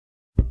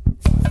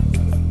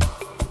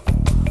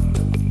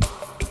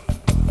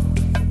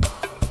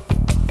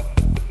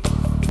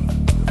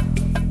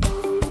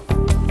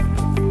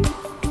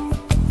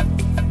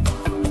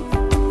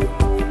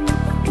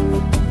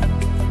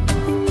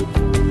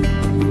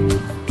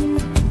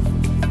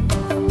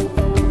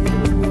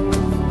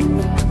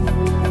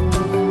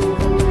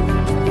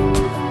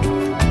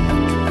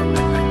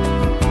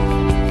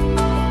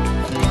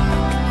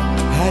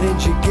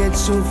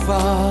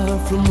far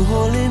from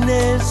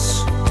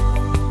holiness?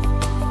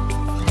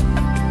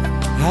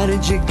 How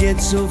did you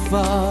get so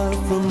far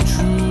from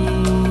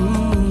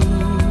truth?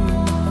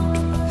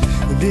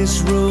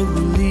 This road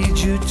will lead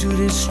you to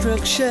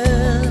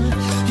destruction.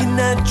 You're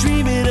not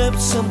dreaming up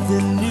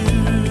something new.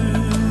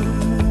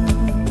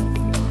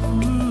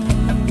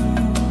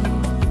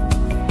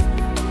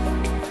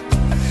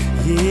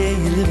 Yeah,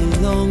 you live a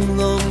long,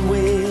 long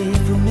way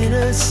from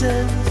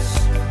innocence,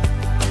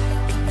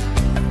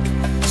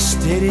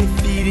 steady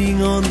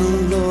feeding on the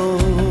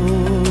Lord,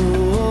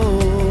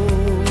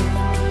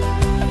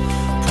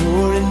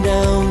 pouring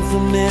down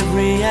from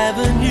every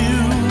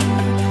avenue,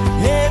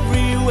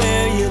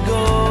 everywhere you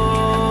go.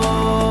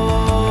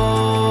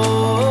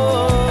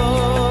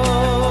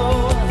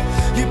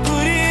 You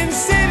put in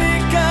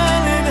cynical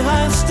and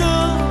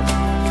hostile,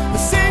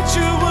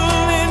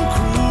 sensual and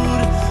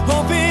crude,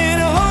 hoping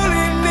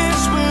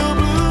holiness will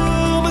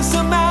bloom. But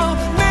somehow,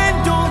 man,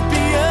 don't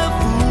be a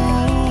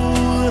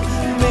fool.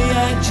 May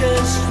I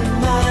just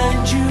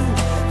remind you,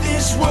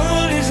 this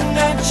world is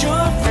not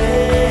your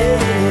friend.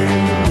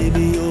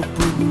 Maybe you're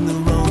putting the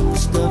wrong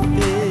stuff in.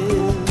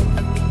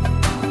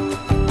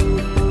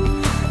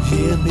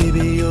 Yeah,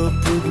 maybe you're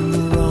putting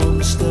the wrong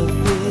stuff in.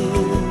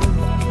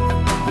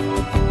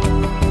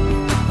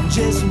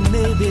 Just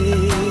maybe.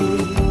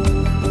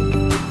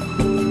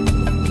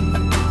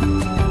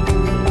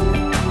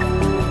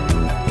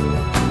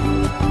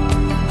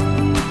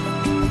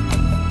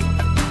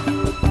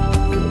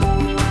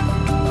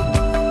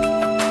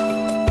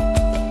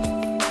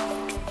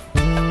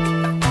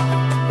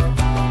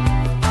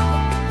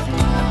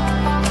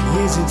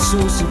 Is it so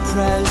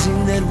surprising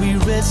that we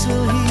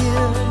wrestle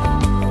here,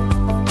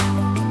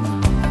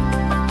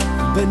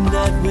 but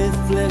not with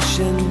flesh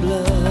and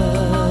blood?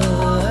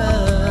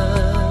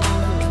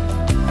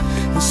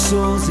 The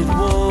soul's at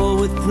war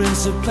with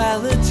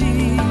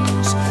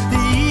principalities,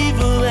 the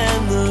evil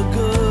and the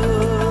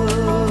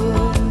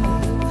good.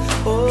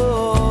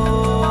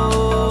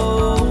 Oh,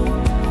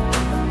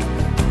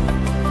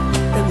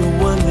 and the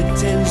one that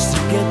tends to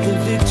get the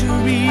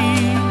victory,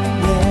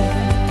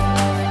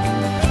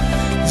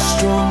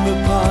 stronger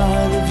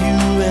part of you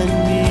and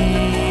me,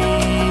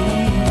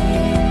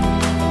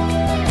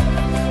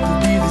 will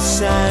be the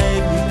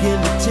side we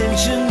give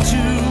attention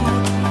to,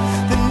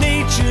 the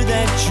nature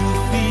that you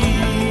feel.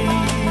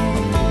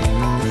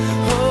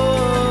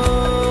 Oh,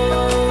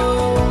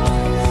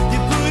 you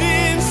put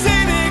in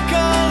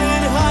cynical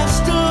and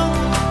hostile,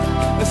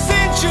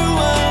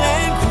 sensual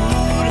and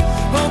crude,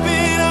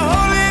 hoping a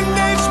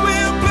holiness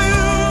will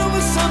bloom.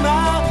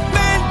 Somehow,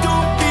 man,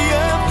 don't be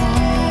a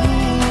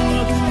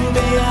fool.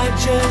 May I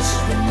just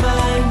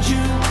remind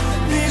you,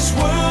 this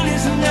world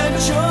is not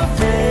your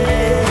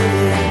friend.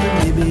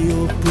 Maybe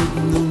you're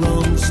putting the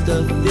wrong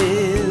stuff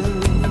in.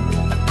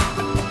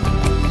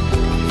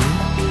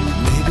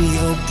 Maybe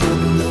you're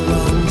putting the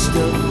wrong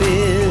stuff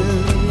in.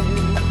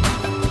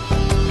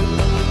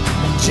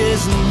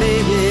 Just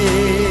maybe.